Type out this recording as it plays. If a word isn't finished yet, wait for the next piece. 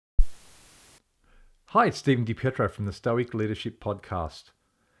Hi, it's Stephen DiPietro from the Stoic Leadership Podcast.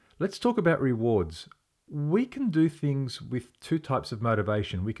 Let's talk about rewards. We can do things with two types of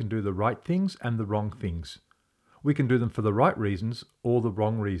motivation. We can do the right things and the wrong things. We can do them for the right reasons or the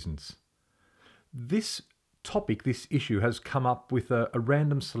wrong reasons. This topic, this issue, has come up with a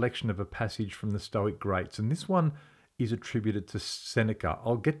random selection of a passage from the Stoic greats, and this one is attributed to Seneca.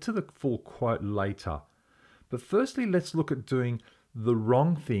 I'll get to the full quote later. But firstly, let's look at doing the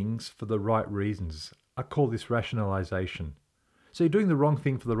wrong things for the right reasons. I call this rationalization. So you're doing the wrong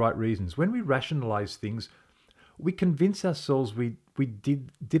thing for the right reasons. When we rationalize things, we convince ourselves we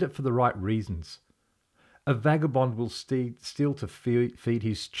did it for the right reasons. A vagabond will steal to feed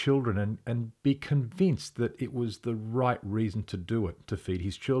his children and be convinced that it was the right reason to do it, to feed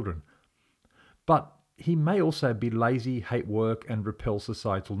his children. But he may also be lazy, hate work, and repel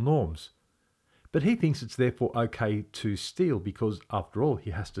societal norms. But he thinks it's therefore okay to steal because, after all,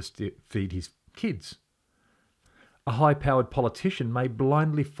 he has to feed his kids. A high-powered politician may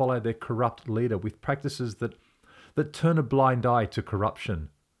blindly follow their corrupt leader with practices that turn a blind eye to corruption.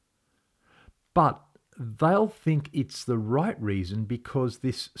 But they'll think it's the right reason because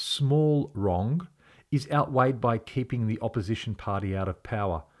this small wrong is outweighed by keeping the opposition party out of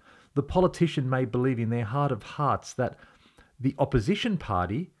power. The politician may believe in their heart of hearts that the opposition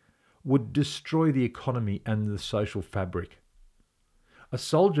party would destroy the economy and the social fabric. A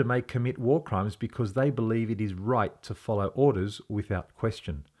soldier may commit war crimes because they believe it is right to follow orders without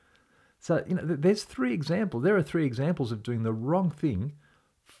question. So, there's three examples. There are three examples of doing the wrong thing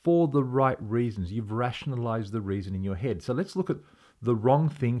for the right reasons. You've rationalized the reason in your head. So let's look at the wrong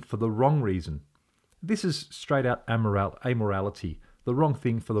thing for the wrong reason. This is straight out amorality, the wrong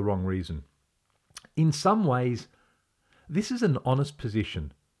thing for the wrong reason. In some ways, this is an honest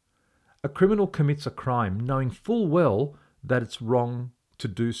position. A criminal commits a crime knowing full well that it's wrong to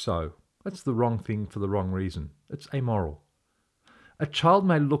do so. That's the wrong thing for the wrong reason. It's amoral. A child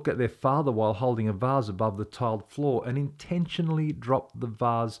may look at their father while holding a vase above the tiled floor and intentionally drop the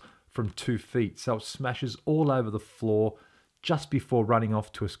vase from 2 feet so it smashes all over the floor just before running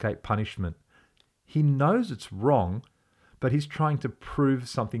off to escape punishment. He knows it's wrong, but he's trying to prove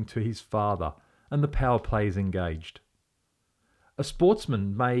something to his father, and the power play is engaged. A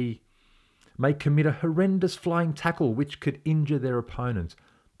sportsman may commit a horrendous flying tackle which could injure their opponent,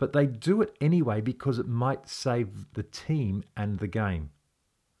 but they do it anyway because it might save the team and the game.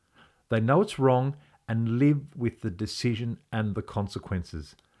 They know it's wrong and live with the decision and the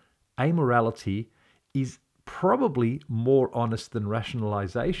consequences. Amorality is probably more honest than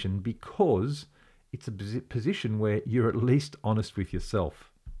rationalization because it's a position where you're at least honest with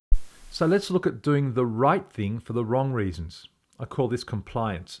yourself. So let's look at doing the right thing for the wrong reasons. I call this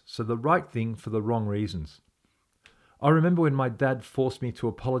compliance. So the right thing for the wrong reasons. I remember when my dad forced me to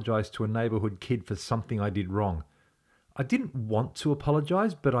apologize to a neighborhood kid for something I did wrong. I didn't want to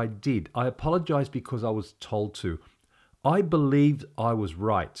apologize, but I did. I apologized because I was told to. I believed I was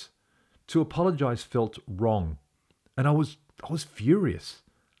right. To apologize felt wrong, and I was furious.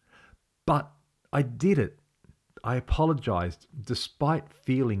 But I did it. I apologized despite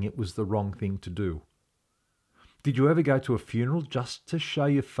feeling it was the wrong thing to do. Did you ever go to a funeral just to show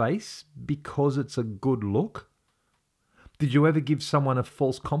your face because it's a good look? Did you ever give someone a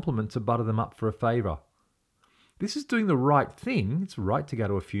false compliment to butter them up for a favour? This is doing the right thing. It's right to go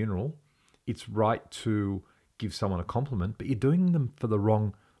to a funeral. It's right to give someone a compliment, but you're doing them for the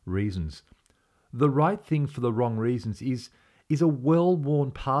wrong reasons. The right thing for the wrong reasons is a well-worn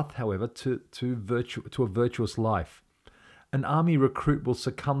path, however, to a virtuous life. An army recruit will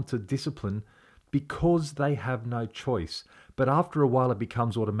succumb to discipline because they have no choice. But after a while it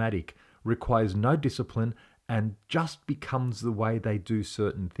becomes automatic, requires no discipline, and just becomes the way they do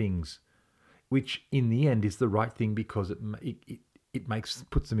certain things, which in the end is the right thing because it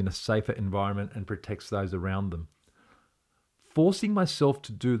puts them in a safer environment and protects those around them. Forcing myself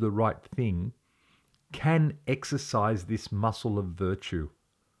to do the right thing can exercise this muscle of virtue.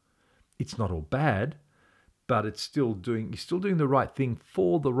 It's not all bad, but you're still doing the right thing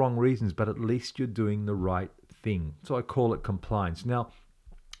for the wrong reasons, but at least you're doing the right thing. So I call it compliance. Now,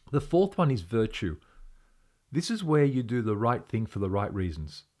 the fourth one is virtue. This is where you do the right thing for the right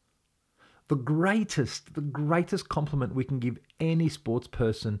reasons. The greatest compliment we can give any sports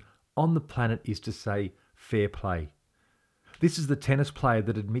person on the planet is to say fair play. This is the tennis player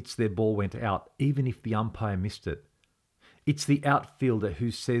that admits their ball went out, even if the umpire missed it. It's the outfielder who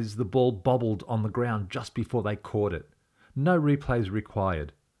says the ball bobbled on the ground just before they caught it. No replays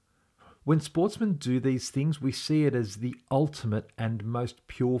required. When sportsmen do these things, we see it as the ultimate and most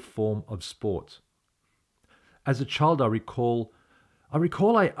pure form of sport. As a child, I recall I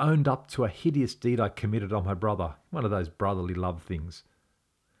recall I owned up to a hideous deed I committed on my brother, one of those brotherly love things.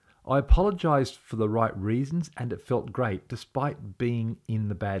 I apologised for the right reasons and it felt great, despite being in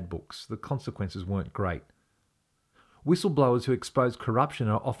the bad books. The consequences weren't great. Whistleblowers who expose corruption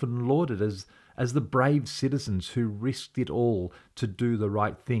are often lauded as the brave citizens who risked it all to do the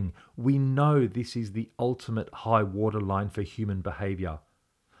right thing. We know this is the ultimate high waterline for human behaviour.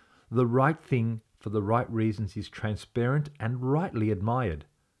 The right thing for the right reasons is transparent and rightly admired.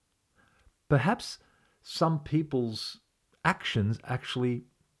 Perhaps some people's actions actually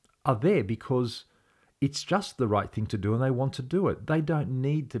are there because it's just the right thing to do and they want to do it. They don't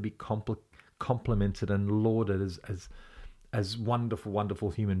need to be complimented and lauded as wonderful,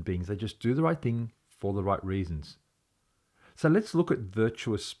 wonderful human beings. They just do the right thing for the right reasons. So let's look at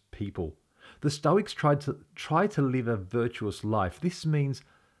virtuous people. The Stoics try to live a virtuous life. This means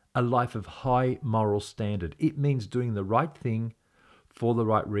a life of high moral standard. It means doing the right thing for the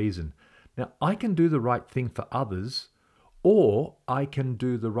right reason. Now, I can do the right thing for others, or I can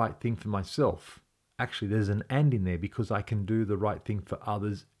do the right thing for myself. Actually, there's an and in there because I can do the right thing for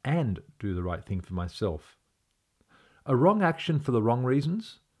others and do the right thing for myself. A wrong action for the wrong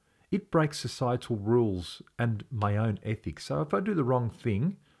reasons, it breaks societal rules and my own ethics. So if I do the wrong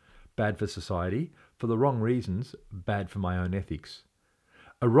thing, bad for society, for the wrong reasons, bad for my own ethics.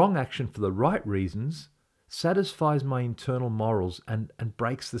 A wrong action for the right reasons satisfies my internal morals and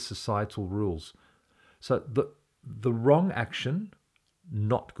breaks the societal rules. So the wrong action,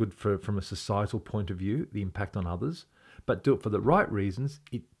 not good from a societal point of view, the impact on others, but do it for the right reasons,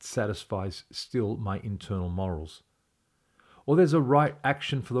 it satisfies still my internal morals. Or there's a right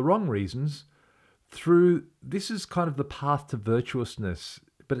action for the wrong reasons this is kind of the path to virtuousness,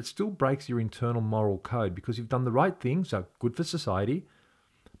 but it still breaks your internal moral code because you've done the right thing, so good for society,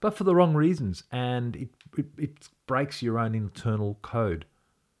 but for the wrong reasons, and it breaks your own internal code.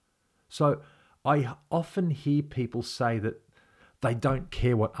 So I often hear people say that they don't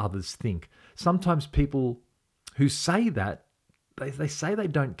care what others think. Sometimes people who say that, they say they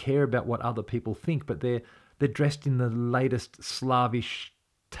don't care about what other people think, but they're dressed in the latest Slavish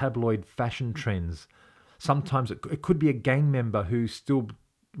tabloid fashion trends. Sometimes it could be a gang member who still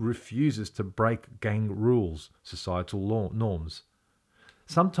refuses to break gang rules, societal norms.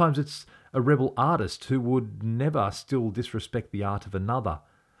 Sometimes it's a rebel artist who would never still disrespect the art of another.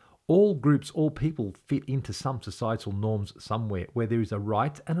 All groups, all people fit into some societal norms somewhere where there is a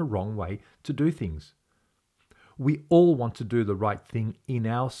right and a wrong way to do things. We all want to do the right thing in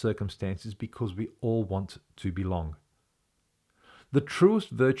our circumstances because we all want to belong. The truest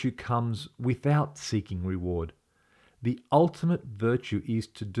virtue comes without seeking reward. The ultimate virtue is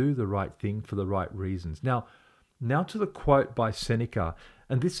to do the right thing for the right reasons. Now to the quote by Seneca,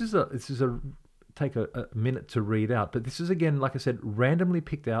 and this is take a minute to read out, but this is again, like I said, randomly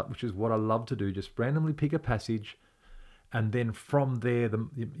picked out, which is what I love to do, just randomly pick a passage, and then from there,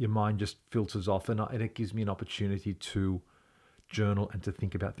 your mind just filters off, and it gives me an opportunity to journal and to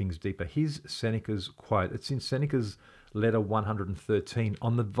think about things deeper. Here's Seneca's quote. It's in Seneca's letter 113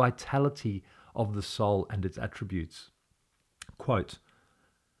 on the vitality of the soul and its attributes. Quote,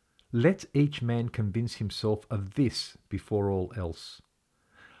 "Let each man convince himself of this before all else.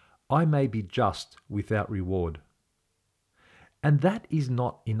 I may be just without reward. And that is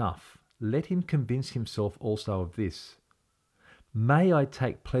not enough. Let him convince himself also of this. May I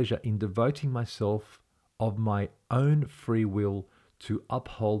take pleasure in devoting myself of my own free will to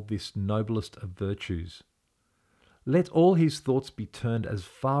uphold this noblest of virtues. Let all his thoughts be turned as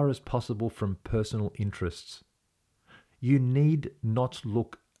far as possible from personal interests. You need not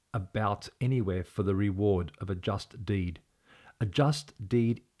look about anywhere for the reward of a just deed. A just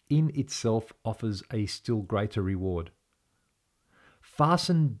deed in itself offers a still greater reward.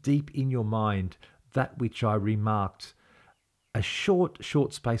 Fasten deep in your mind that which I remarked a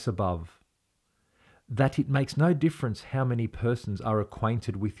short space above, that it makes no difference how many persons are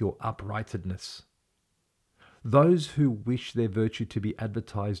acquainted with your uprightness. Those who wish their virtue to be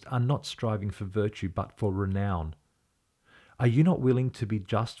advertised are not striving for virtue, but for renown. Are you not willing to be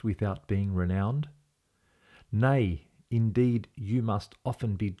just without being renowned? Nay, indeed, you must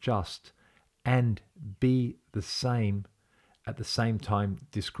often be just and be the same at the same time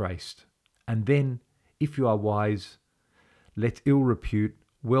disgraced. And then, if you are wise, let ill repute,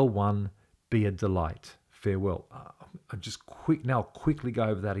 well won, be a delight. Farewell." I just quickly go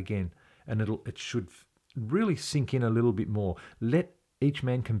over that again, and it should really sink in a little bit more. Let each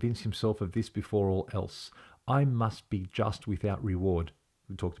man convince himself of this before all else. I must be just without reward.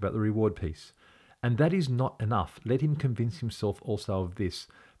 We talked about the reward piece. And that is not enough. Let him convince himself also of this.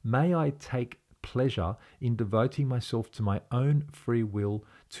 May I take pleasure in devoting myself to my own free will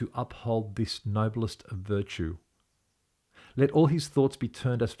to uphold this noblest of virtue. Let all his thoughts be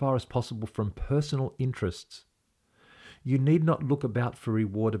turned as far as possible from personal interests. You need not look about for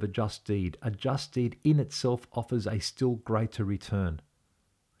reward of a just deed. A just deed in itself offers a still greater return.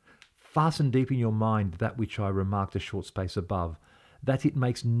 Fasten deep in your mind that which I remarked a short space above, that it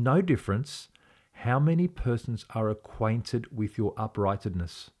makes no difference how many persons are acquainted with your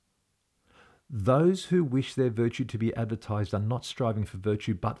uprightness. Those who wish their virtue to be advertised are not striving for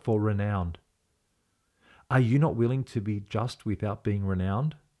virtue but for renown. Are you not willing to be just without being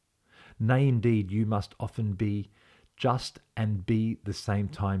renowned? Nay, indeed, you must often be just and be the same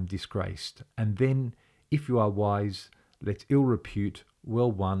time disgraced. And then, if you are wise, let ill repute,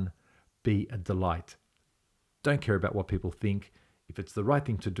 well won, be a delight. Don't care about what people think. If it's the right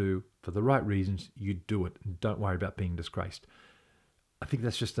thing to do, for the right reasons, you do it. And don't worry about being disgraced. I think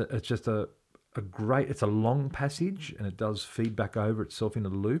that's just a great, it's a long passage and it does feed back over itself in a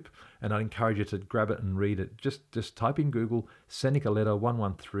loop. And I encourage you to grab it and read it. Just type in Google Seneca Letter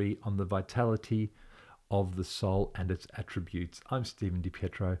 113 on the vitality of the soul and its attributes. I'm Stephen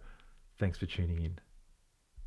DiPietro. Thanks for tuning in.